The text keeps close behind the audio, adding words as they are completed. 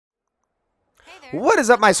What is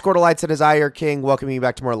up, my Squirtleites? It is I, your king, welcoming you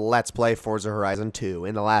back to more Let's Play Forza Horizon 2.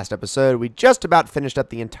 In the last episode, we just about finished up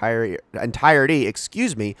the entirety,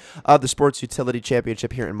 of the Sports Utility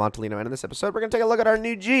Championship here in Montalino. And in this episode, we're going to take a look at our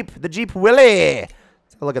new Jeep, the Jeep Willy. Let's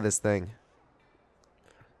have a look at this thing.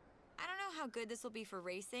 I don't know how good this will be for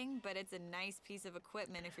racing, but it's a nice piece of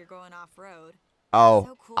equipment if you're going off-road. Oh. It's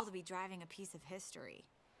so cool to be driving a piece of history.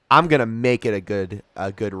 I'm going to make it a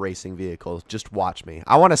good racing vehicle. Just watch me.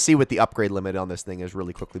 I want to see what the upgrade limit on this thing is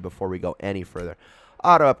really quickly before we go any further.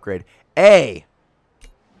 Auto upgrade. A.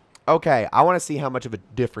 Okay, I want to see how much of a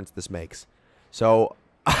difference this makes. So,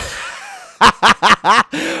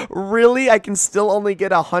 really? I can still only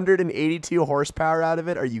get 182 horsepower out of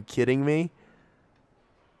it? Are you kidding me?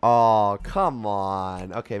 Oh, come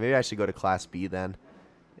on. Okay, maybe I should go to Class B then.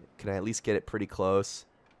 Can I at least get it pretty close?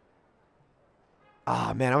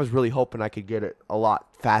 Ah, man, I was really hoping I could get it a lot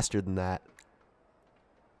faster than that.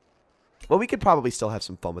 Well, we could probably still have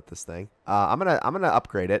some fun with this thing. I'm gonna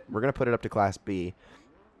upgrade it. We're gonna put it up to Class B,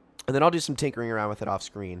 and then I'll do some tinkering around with it off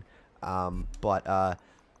screen. But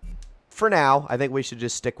for now, I think we should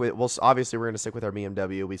just stick with. Well, obviously we're gonna stick with our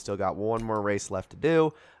BMW. We still got one more race left to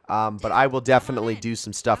do. But I will definitely do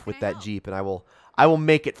some stuff with that Jeep, and I will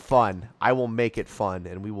make it fun. I will make it fun,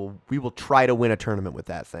 and we will try to win a tournament with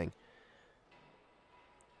that thing.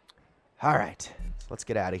 All right, let's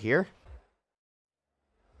get out of here.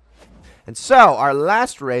 And so our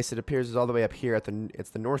last race, it appears, is all the way up here at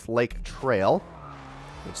it's the North Lake Trail,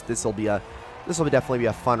 which this will definitely be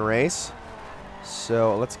a fun race.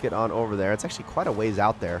 So let's get on over there. It's actually quite a ways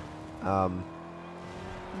out there,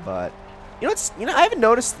 but I haven't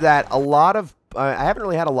noticed that a lot of I haven't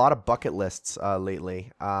really had a lot of bucket lists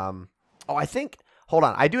lately. Oh, I think hold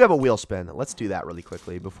on, I do have a wheel spin. Let's do that really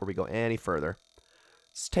quickly before we go any further.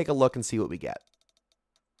 Let's take a look and see what we get.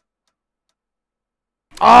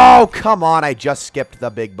 Oh, come on. I just skipped the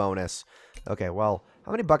big bonus. Okay, well,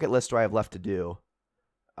 how many bucket lists do I have left to do?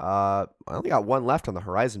 I only got one left on the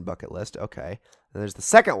Horizon bucket list. Okay. And there's the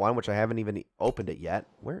second one, which I haven't even opened it yet.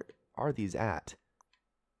 Where are these at?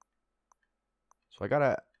 So I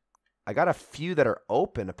got a few that are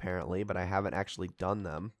open, apparently, but I haven't actually done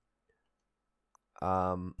them.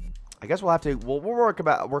 I guess we'll have to. We'll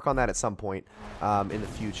work on that at some point in the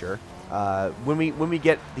future. When we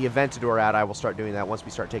get the Aventador out, I will start doing that once we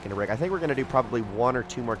start taking a break. I think we're going to do probably 1 or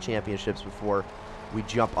 2 more championships before we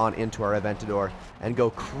jump on into our Aventador and go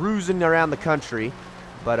cruising around the country.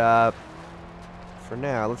 But for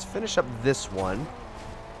now, let's finish up this one,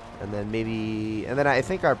 and then I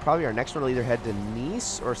think probably our next one will either head to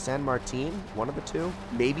Nice or San Martin, one of the two,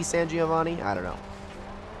 maybe San Giovanni. I don't know,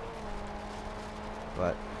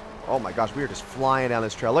 but. Oh my gosh, we are just flying down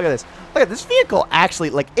this trail. Look at this. Look at this vehicle.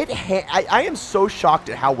 Actually, like, I am so shocked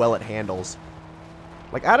at how well it handles.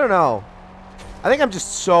 Like, I don't know. I think I'm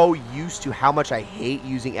just so used to how much I hate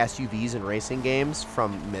using SUVs in racing games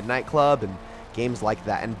from Midnight Club and games like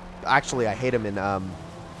that. And actually, I hate them in, well,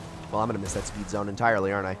 I'm going to miss that Speed Zone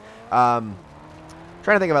entirely, aren't I?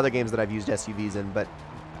 Trying to think of other games that I've used SUVs in, but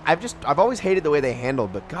I've always hated the way they handle.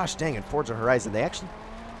 But gosh dang, in Forza Horizon, it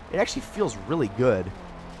actually feels really good.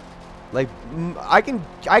 Like, I can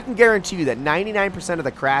guarantee you that 99% of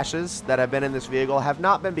the crashes that have been in this vehicle have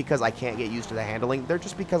not been because I can't get used to the handling. They're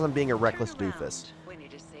just because I'm being a reckless doofus.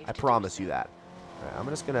 I promise you that. All right, I'm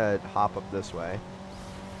just going to hop up this way.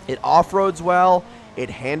 It off-roads well. It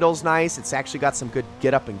handles nice. It's actually got some good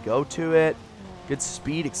get up and go to it. Good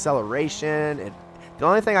speed, acceleration. The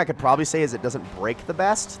only thing I could probably say is it doesn't brake the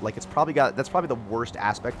best. Like, that's probably the worst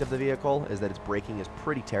aspect of the vehicle, is that its braking is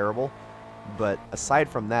pretty terrible. But aside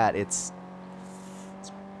from that, it's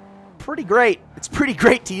pretty great. It's pretty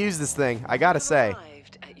great to use this thing, I gotta say.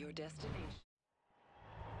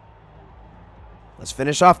 Let's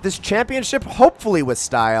finish off this championship, hopefully with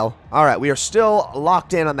style. All right, we are still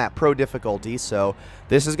locked in on that pro difficulty, so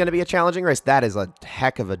this is going to be a challenging race. That is a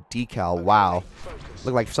heck of a decal. Wow.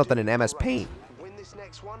 Look like something in MS Paint.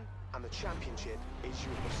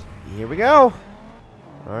 Here we go.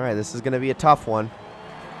 All right, this is going to be a tough one.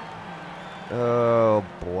 Oh,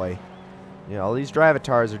 boy. Yeah, all these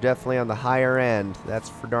drivatars are definitely on the higher end. That's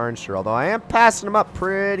for darn sure. Although I am passing them up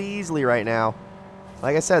pretty easily right now.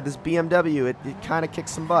 Like I said, this BMW, it kind of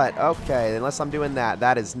kicks some butt. Okay, unless I'm doing that.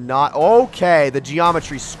 That is not... Okay, the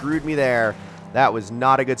geometry screwed me there. That was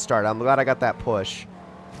not a good start. I'm glad I got that push.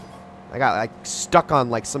 I got like stuck on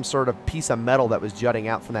like some sort of piece of metal that was jutting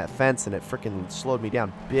out from that fence, and it freaking slowed me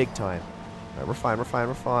down big time. All right, we're fine, we're fine,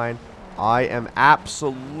 we're fine. I am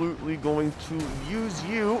absolutely going to use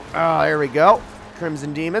you. Ah, there we go.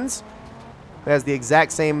 Crimson Demons. who has the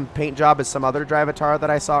exact same paint job as some other Drivatar that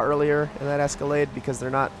I saw earlier in that Escalade, because they're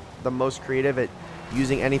not the most creative at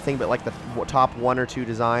using anything but like the top 1 or 2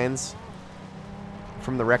 designs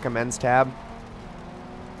from the recommends tab.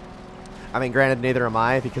 I mean, granted, neither am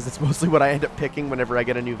I, because it's mostly what I end up picking whenever I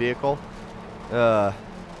get a new vehicle.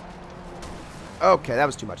 Okay, that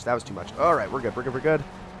was too much. That was too much. All right, we're good. We're good. We're good.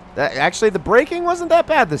 Actually, the braking wasn't that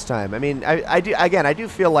bad this time. I mean, I do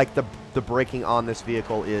feel like the braking on this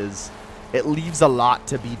vehicle it leaves a lot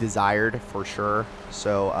to be desired for sure.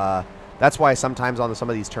 So that's why sometimes on some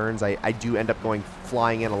of these turns I do end up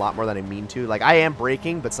flying in a lot more than I mean to. Like, I am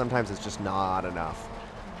braking, but sometimes it's just not enough.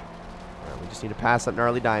 All right, we just need to pass up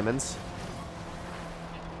Gnarly Diamonds.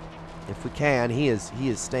 If we can. He is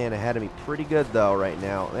staying ahead of me pretty good though right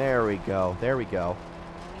now. There we go. There we go.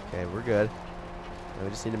 Okay, we're good. Now we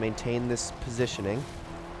just need to maintain this positioning.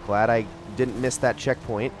 Glad I didn't miss that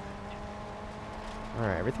checkpoint. All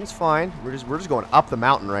right, everything's fine. We're just going up the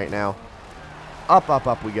mountain right now. Up, up,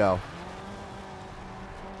 up we go.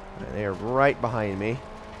 They are right behind me.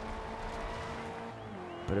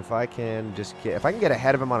 But if I can get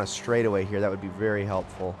ahead of him on a straightaway here, that would be very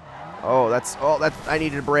helpful. Oh, I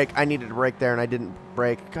needed to brake. I needed to brake there, and I didn't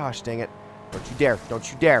brake. Gosh, dang it. Don't you dare.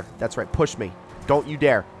 Don't you dare. That's right. Push me. Don't you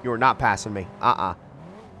dare. You are not passing me. All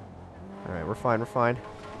right, we're fine. We're fine.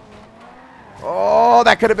 Oh,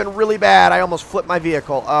 that could have been really bad. I almost flipped my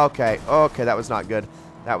vehicle. Okay. Okay, that was not good.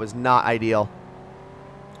 That was not ideal.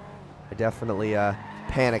 I definitely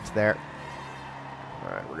panicked there. All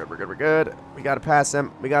right, we're good. We're good. We're good. We got to pass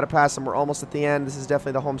him. We got to pass him. We're almost at the end. This is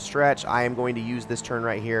definitely the home stretch. I am going to use this turn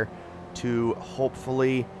right here to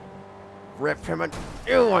hopefully rip him a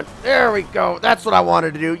new one. There we go. That's what I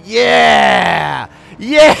wanted to do. Yeah!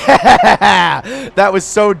 Yeah! That was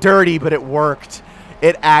so dirty, but it worked.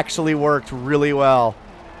 It actually worked really well.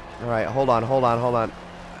 All right, hold on, hold on, hold on.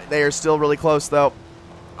 They are still really close, though.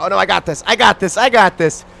 Oh, no, I got this. I got this. I got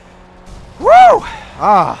this. Woo!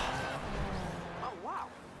 Ah.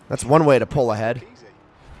 That's one way to pull ahead.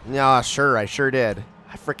 Yeah, sure, I sure did.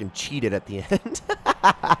 I freaking cheated at the end.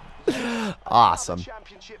 Awesome.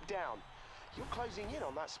 You're closing in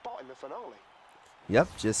on that spot in the finale. Yep,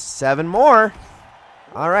 just 7 more.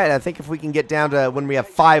 All right, I think if we can get down to when we have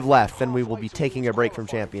 5 left, then we will be taking a break from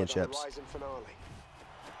championships. Here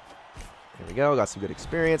we go. Got some good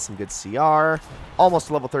experience, some good CR. Almost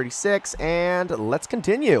to level 36, and let's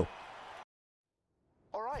continue.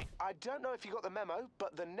 All right, I don't know if you got the memo,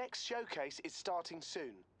 but the next showcase is starting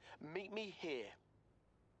soon. Meet me here.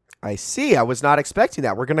 I see. I was not expecting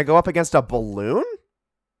that. We're going to go up against a balloon?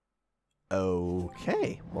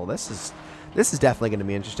 Okay. Well, this is definitely going to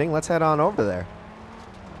be interesting. Let's head on over there.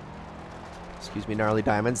 Excuse me, Gnarly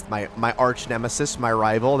Diamonds. My arch nemesis, my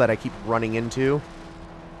rival that I keep running into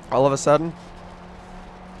all of a sudden.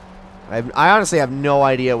 I honestly have no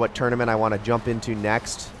idea what tournament I want to jump into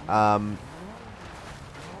next. I've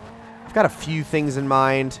got a few things in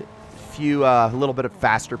mind. A little bit of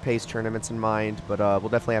faster paced tournaments in mind, but we'll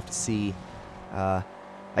definitely have to see. I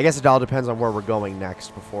guess it all depends on where we're going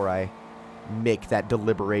next before I make that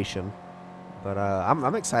deliberation. But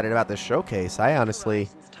I'm excited about this showcase. I honestly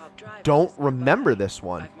don't remember this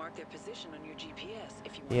one.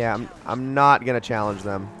 Yeah, I'm not gonna challenge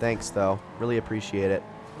them. Thanks though, really appreciate it.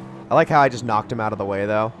 I like how I just knocked him out of the way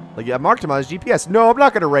though. Like, I marked him on his GPS. No, I'm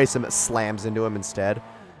not gonna race him. It slams into him instead.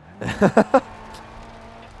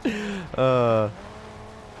 And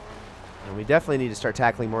we definitely need to start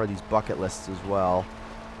tackling more of these bucket lists as well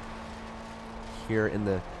here in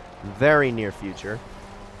the very near future.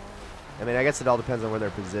 I mean, I guess it all depends on where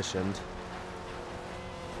they're positioned.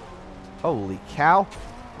 Holy cow.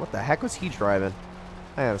 What the heck was he driving?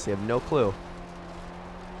 I honestly have no clue.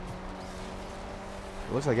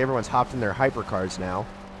 It looks like everyone's hopped in their hypercars now.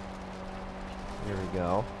 There we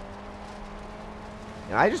go.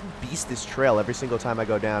 And I just beast this trail every single time I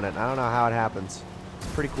go down it. I don't know how it happens.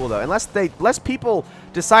 It's pretty cool though. Unless people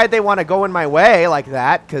decide they want to go in my way like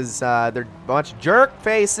that, because they're a bunch of jerk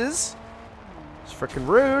faces. It's freaking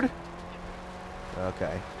rude.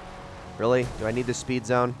 Okay. Really? Do I need this speed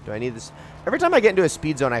zone? Do I need this? Every time I get into a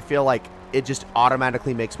speed zone, I feel like it just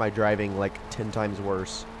automatically makes my driving like 10 times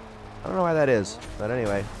worse. I don't know why that is. But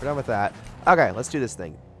anyway, we're done with that. Okay, let's do this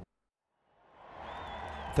thing.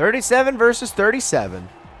 37 versus 37.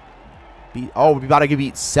 Oh, we about to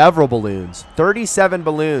beat several balloons. 37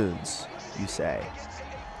 balloons, you say.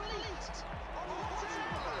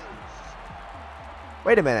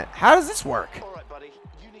 Wait a minute. How does this work? All right, buddy.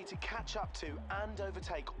 You need to catch up to and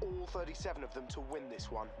overtake all 37 of them to win this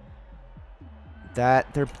one.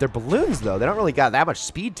 They're balloons, though. They don't really got that much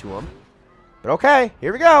speed to them. But okay,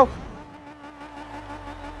 here we go.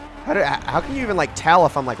 How can you even, like, tell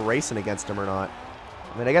if I'm, like, racing against them or not?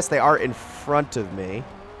 I mean, I guess they are in front of me.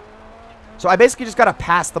 So I basically just got to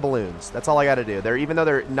pass the balloons. That's all I got to do. Even though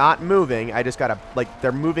they're not moving, I just got to, like,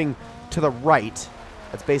 they're moving to the right.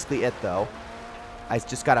 That's basically it, though. I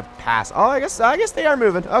just got to pass. Oh, I guess they are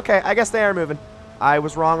moving. Okay, I guess they are moving. I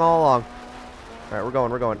was wrong all along. All right, we're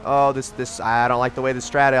going. Oh, I don't like the way the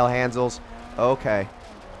Stradale handles. Okay.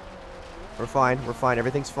 We're fine.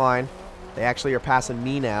 Everything's fine. They actually are passing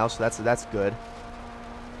me now, so that's good.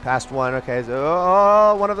 Passed one. Okay. So,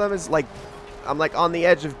 oh, one of them is like, I'm like on the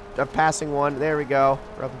edge of passing one. There we go.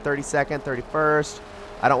 We're up in 32nd, 31st.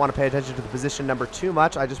 I don't want to pay attention to the position number too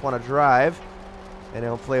much. I just want to drive. And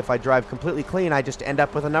hopefully if I drive completely clean, I just end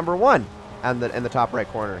up with a number 1 in the top right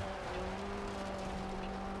corner.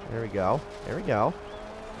 There we go.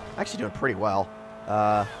 Actually doing pretty well.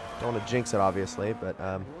 Don't want to jinx it, obviously, but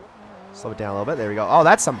slow it down a little bit. There we go. Oh,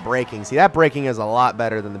 that's some braking. See, that braking is a lot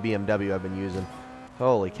better than the BMW I've been using.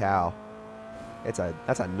 Holy cow. That's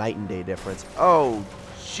a night and day difference. Oh,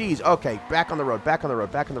 jeez. Okay, back on the road. Oh,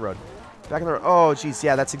 jeez.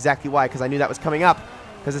 Yeah, that's exactly why, because I knew that was coming up.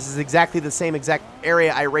 Because this is exactly the same exact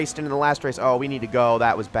area I raced in the last race. Oh, we need to go.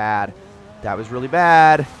 That was bad. That was really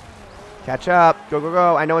bad. Catch up.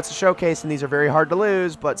 Go. I know it's a showcase, and these are very hard to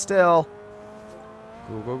lose, but still.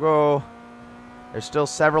 Go. There's still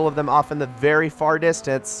several of them off in the very far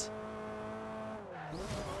distance.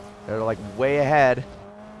 They're like way ahead.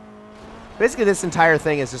 Basically, this entire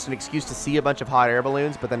thing is just an excuse to see a bunch of hot air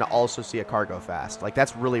balloons, but then to also see a car go fast. Like,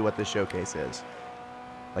 that's really what this showcase is.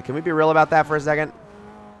 Like, can we be real about that for a second?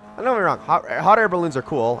 Don't get me wrong. Hot air balloons are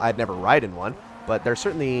cool. I'd never ride in one, but they're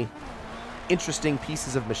certainly interesting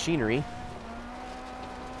pieces of machinery.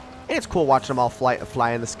 And it's cool watching them all fly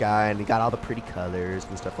in the sky, and you got all the pretty colors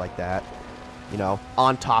and stuff like that. You know,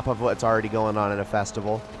 on top of what's already going on in a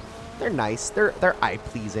festival. They're nice. They're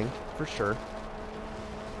eye-pleasing, for sure.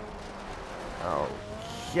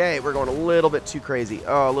 Okay, we're going a little bit too crazy.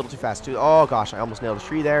 Oh, a little too fast, too. Oh, gosh, I almost nailed a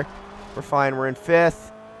tree there. We're fine. We're in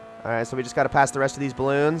 5th. All right, so we just got to pass the rest of these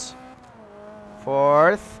balloons.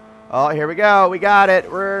 4th. Oh, here we go. We got it.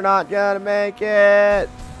 We're not going to make it.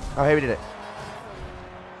 Oh, hey, we did it.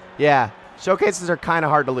 Yeah, showcases are kind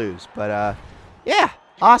of hard to lose, but, yeah,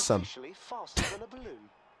 awesome. Officially faster than a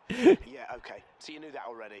balloon. Yeah, okay. So you knew that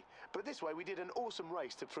already. But this way, we did an awesome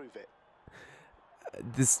race to prove it.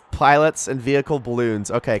 This pilots and vehicle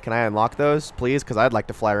balloons. Okay, can I unlock those, please? Because I'd like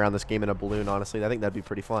to fly around this game in a balloon, honestly. I think that'd be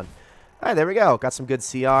pretty fun. All right, there we go. Got some good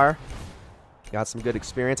CR. Got some good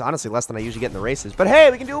experience. Honestly, less than I usually get in the races. But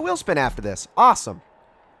hey, we can do a wheel spin after this. Awesome.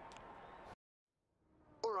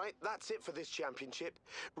 All right, that's it for this championship.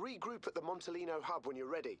 Regroup at the Montalino hub when you're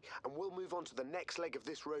ready, and we'll move on to the next leg of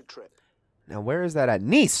this road trip. Now, where is that at?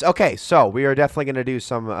 Nice. Okay, so we are definitely going to do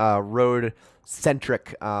some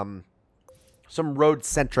road-centric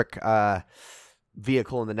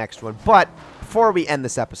vehicle in the next one. But before we end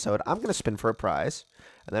this episode, I'm going to spin for a prize.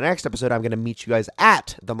 And the next episode, I'm going to meet you guys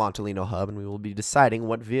at the Montalino hub, and we will be deciding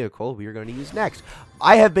what vehicle we are going to use next.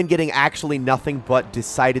 I have been getting actually nothing but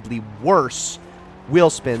decidedly worse wheel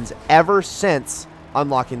spins ever since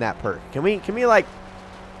unlocking that perk. Can we like,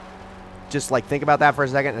 just like think about that for a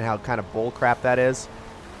second and how kind of bull crap that is?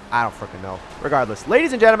 I don't freaking know. Regardless,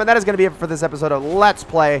 ladies and gentlemen, that is going to be it for this episode of Let's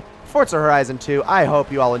Play Forza Horizon 2. I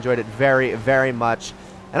hope you all enjoyed it very, very much.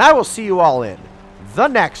 And I will see you all in the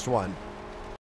next one.